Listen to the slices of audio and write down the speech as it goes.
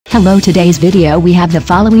Hello, today's video we have the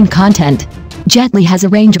following content. Jet Li has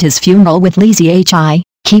arranged his funeral with Lizhi.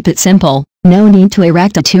 Keep it simple, no need to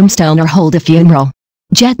erect a tombstone or hold a funeral.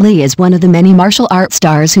 Jet Li is one of the many martial arts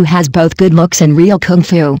stars who has both good looks and real kung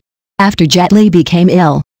fu. After Jet Li became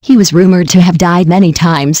ill, he was rumored to have died many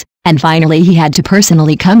times, and finally he had to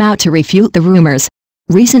personally come out to refute the rumors.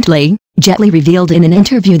 Recently, Jet Li revealed in an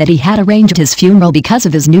interview that he had arranged his funeral because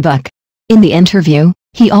of his new book. In the interview,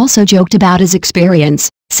 he also joked about his experience,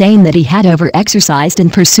 saying that he had over-exercised in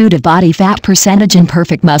pursuit of body fat percentage and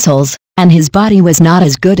perfect muscles, and his body was not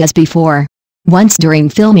as good as before. Once during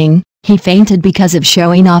filming, he fainted because of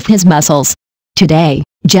showing off his muscles. Today,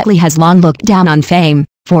 Jet Li has long looked down on fame,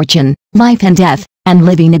 fortune, life and death, and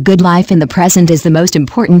living a good life in the present is the most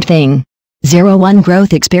important thing. 01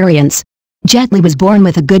 Growth Experience. Jet Li was born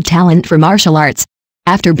with a good talent for martial arts.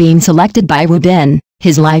 After being selected by Rubin,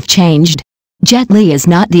 his life changed. Jet Li is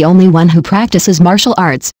not the only one who practices martial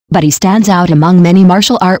arts, but he stands out among many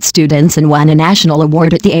martial arts students and won a national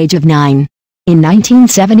award at the age of 9. In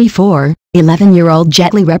 1974, 11-year-old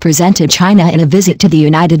Jet Li represented China in a visit to the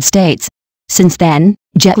United States. Since then,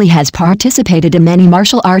 Jet Li has participated in many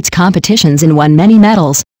martial arts competitions and won many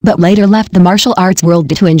medals, but later left the martial arts world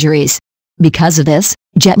due to injuries. Because of this,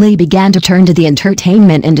 Jet Li began to turn to the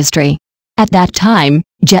entertainment industry. At that time,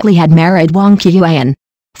 Jet Li had married Wang Qiuan.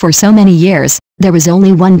 For so many years, there was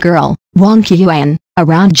only one girl, Wang Qiuan,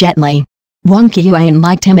 around Jet Li. Wang Qiuan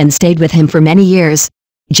liked him and stayed with him for many years.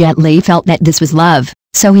 Jet Li felt that this was love,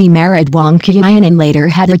 so he married Wang Qiuan and later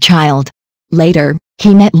had a child. Later,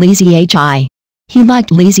 he met Lizhi. He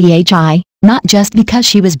liked Lizhi, not just because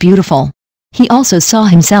she was beautiful. He also saw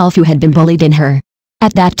himself who had been bullied in her.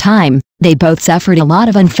 At that time, they both suffered a lot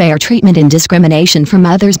of unfair treatment and discrimination from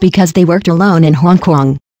others because they worked alone in Hong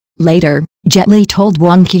Kong. Later, Jet Li told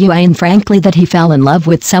Wang Qiuan frankly that he fell in love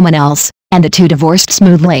with someone else, and the two divorced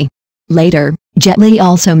smoothly. Later, Jet Li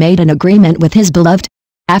also made an agreement with his beloved.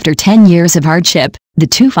 After 10 years of hardship, the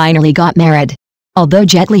two finally got married. Although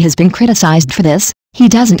Jet Li has been criticized for this, he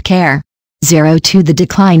doesn't care. 02 The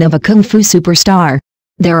decline of a kung fu superstar.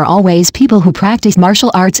 There are always people who practice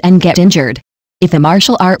martial arts and get injured. If a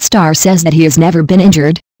martial arts star says that he has never been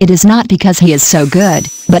injured, it is not because he is so good,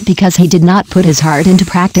 but because he did not put his heart into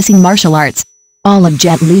practicing martial arts. All of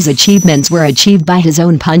Jet Li's achievements were achieved by his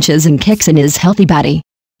own punches and kicks in his healthy body.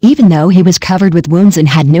 Even though he was covered with wounds and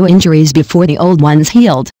had new injuries before the old ones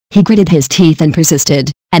healed, he gritted his teeth and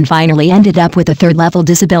persisted, and finally ended up with a third-level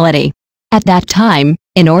disability. At that time,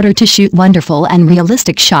 in order to shoot wonderful and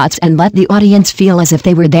realistic shots and let the audience feel as if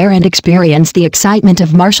they were there and experience the excitement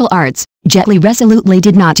of martial arts, Jet Li resolutely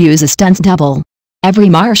did not use a stunt double. Every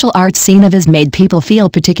martial arts scene of his made people feel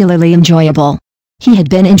particularly enjoyable. He had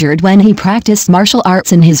been injured when he practiced martial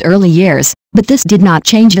arts in his early years, but this did not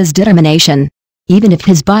change his determination. Even if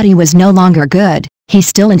his body was no longer good, he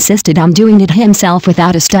still insisted on doing it himself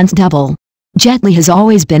without a stunt double. Jet Li has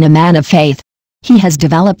always been a man of faith. He has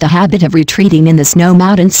developed the habit of retreating in the snow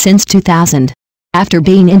mountains since 2000. After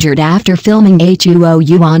being injured after filming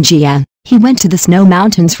Huoyuanjia, he went to the snow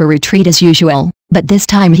mountains for retreat as usual, but this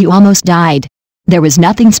time he almost died. There was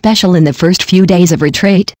nothing special in the first few days of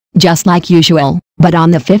retreat, just like usual, but on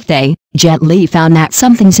the 5th day, Jet Li found that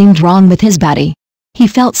something seemed wrong with his body. He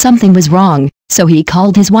felt something was wrong, so he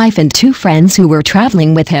called his wife and 2 friends who were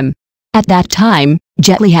traveling with him. At that time,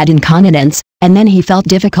 Jet Li had incontinence, and then he felt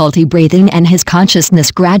difficulty breathing and his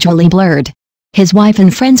consciousness gradually blurred. His wife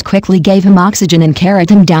and friends quickly gave him oxygen and carried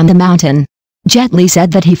him down the mountain. Jet Li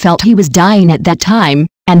said that he felt he was dying at that time,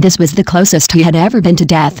 and this was the closest he had ever been to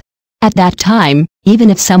death. At that time, even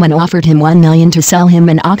if someone offered him 1 million to sell him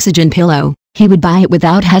an oxygen pillow, he would buy it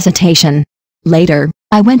without hesitation. Later,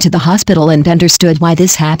 I went to the hospital and understood why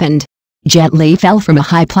this happened. Jet Li fell from a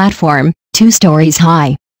high platform, 2 stories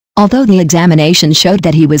high. Although the examination showed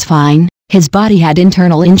that he was fine, his body had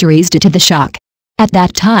internal injuries due to the shock. At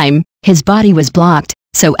that time, his body was blocked,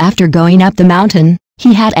 so after going up the mountain,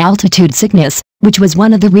 he had altitude sickness, which was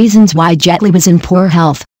one of the reasons why Jet Li was in poor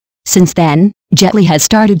health. Since then, Jet Li has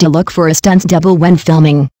started to look for a stunt double when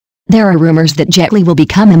filming. There are rumors that Jet Li will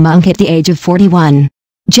become a monk at the age of 41.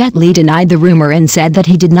 Jet Li denied the rumor and said that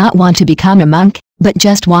he did not want to become a monk, but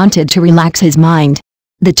just wanted to relax his mind.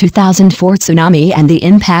 The 2004 tsunami and the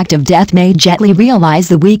impact of death made Jet Li realize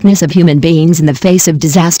the weakness of human beings in the face of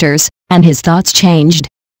disasters, and his thoughts changed.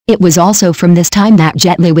 It was also from this time that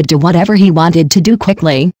Jet Li would do whatever he wanted to do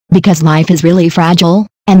quickly, because life is really fragile,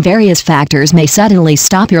 and various factors may suddenly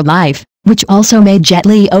stop your life, which also made Jet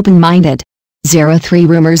Li open-minded. 03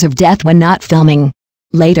 Rumors of death when not filming.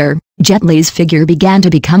 Later, Jet Li's figure began to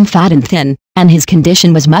become fat and thin, and his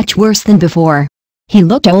condition was much worse than before. He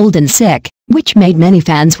looked old and sick, which made many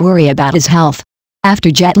fans worry about his health.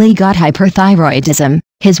 After Jet Li got hyperthyroidism,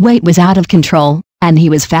 his weight was out of control, and he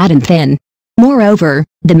was fat and thin. Moreover,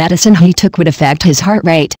 the medicine he took would affect his heart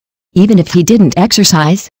rate. Even if he didn't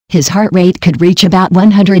exercise, his heart rate could reach about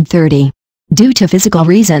 130. Due to physical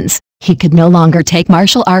reasons, he could no longer take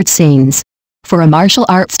martial arts scenes. For a martial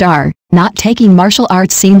arts star, not taking martial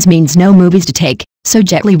arts scenes means no movies to take, so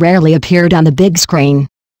Jet Li rarely appeared on the big screen.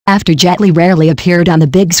 After Jet Li rarely appeared on the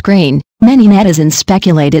big screen, many netizens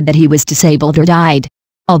speculated that he was disabled or died.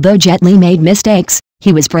 Although Jet Li made mistakes,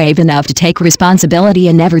 he was brave enough to take responsibility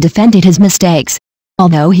and never defended his mistakes.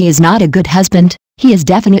 Although he is not a good husband, he is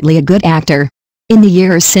definitely a good actor. In the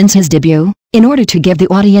years since his debut, in order to give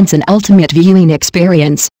the audience an ultimate viewing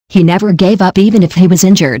experience, he never gave up even if he was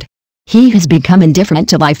injured. He has become indifferent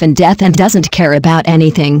to life and death and doesn't care about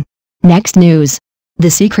anything. Next news. The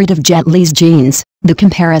secret of Jet Li's genes. The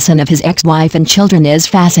comparison of his ex-wife and children is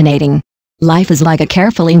fascinating. Life is like a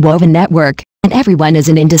carefully woven network, and everyone is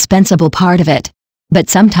an indispensable part of it. But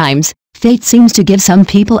sometimes, fate seems to give some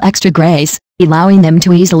people extra grace, allowing them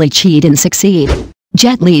to easily cheat and succeed.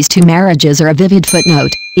 Jet Li's 2 marriages are a vivid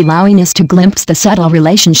footnote, allowing us to glimpse the subtle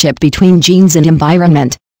relationship between genes and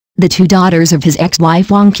environment. The 2 daughters of his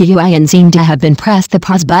ex-wife Wang Qiuyan seem to have been pressed the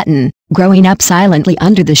pause button, growing up silently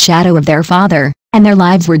under the shadow of their father, and their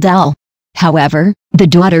lives were dull. However, the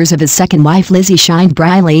daughters of his second wife Lizhi shined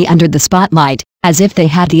brightly under the spotlight, as if they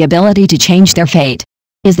had the ability to change their fate.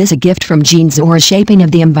 Is this a gift from genes or a shaping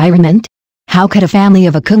of the environment? How could a family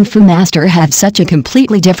of a kung fu master have such a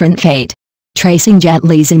completely different fate? Tracing Jet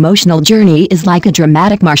Li's emotional journey is like a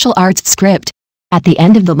dramatic martial arts script. At the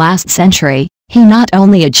end of the last century, he not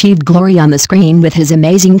only achieved glory on the screen with his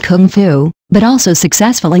amazing kung fu, but also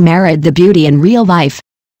successfully married the beauty in real life.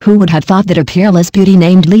 Who would have thought that a peerless beauty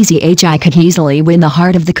named Li could easily win the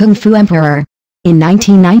heart of the kung fu emperor? In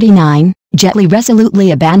 1999, Jet Li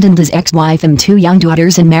resolutely abandoned his ex-wife and 2 young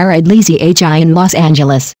daughters and married Li in Los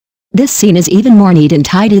Angeles. This scene is even more neat and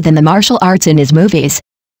tidy than the martial arts in his movies.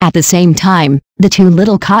 At the same time, the 2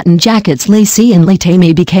 little cotton jackets Li and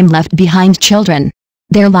Li became left behind children.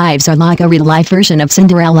 Their lives are like a real-life version of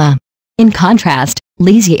Cinderella. In contrast,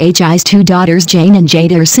 Li's 2 daughters Jane and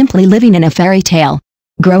Jade are simply living in a fairy tale.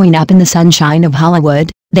 Growing up in the sunshine of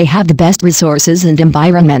Hollywood, they have the best resources and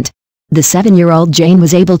environment. The 7-year-old Jane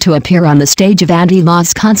was able to appear on the stage of Andy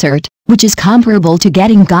Lau's concert, which is comparable to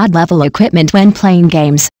getting God-level equipment when playing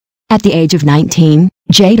games. At the age of 19,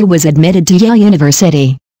 Jada was admitted to Yale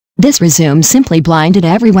University. This resume simply blinded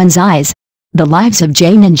everyone's eyes. The lives of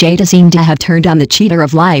Jane and Jada seem to have turned on the cheater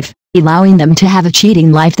of life, allowing them to have a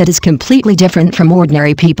cheating life that is completely different from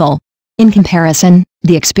ordinary people. In comparison,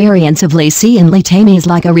 the experience of Li and Li is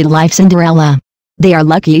like a real-life Cinderella. They are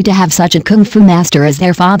lucky to have such a kung fu master as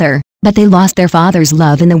their father, but they lost their father's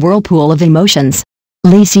love in the whirlpool of emotions.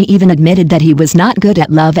 Li even admitted that he was not good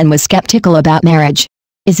at love and was skeptical about marriage.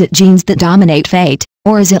 Is it genes that dominate fate,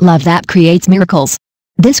 or is it love that creates miracles?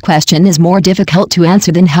 This question is more difficult to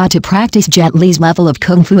answer than how to practice Jet Li's level of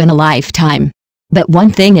kung fu in a lifetime. But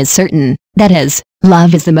one thing is certain, that is,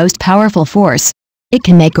 love is the most powerful force. It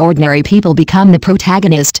can make ordinary people become the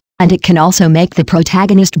protagonist, and it can also make the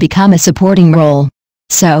protagonist become a supporting role.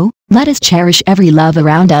 So, let us cherish every love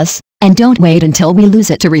around us, and don't wait until we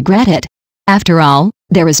lose it to regret it. After all,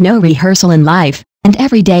 there is no rehearsal in life, and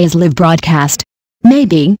every day is live broadcast.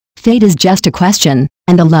 Maybe, fate is just a question,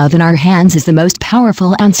 and the love in our hands is the most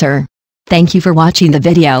powerful answer. Thank you for watching the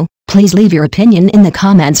video. Please leave your opinion in the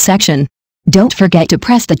comments section. Don't forget to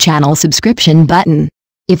press the channel subscription button.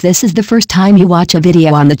 If this is the first time you watch a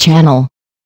video on the channel,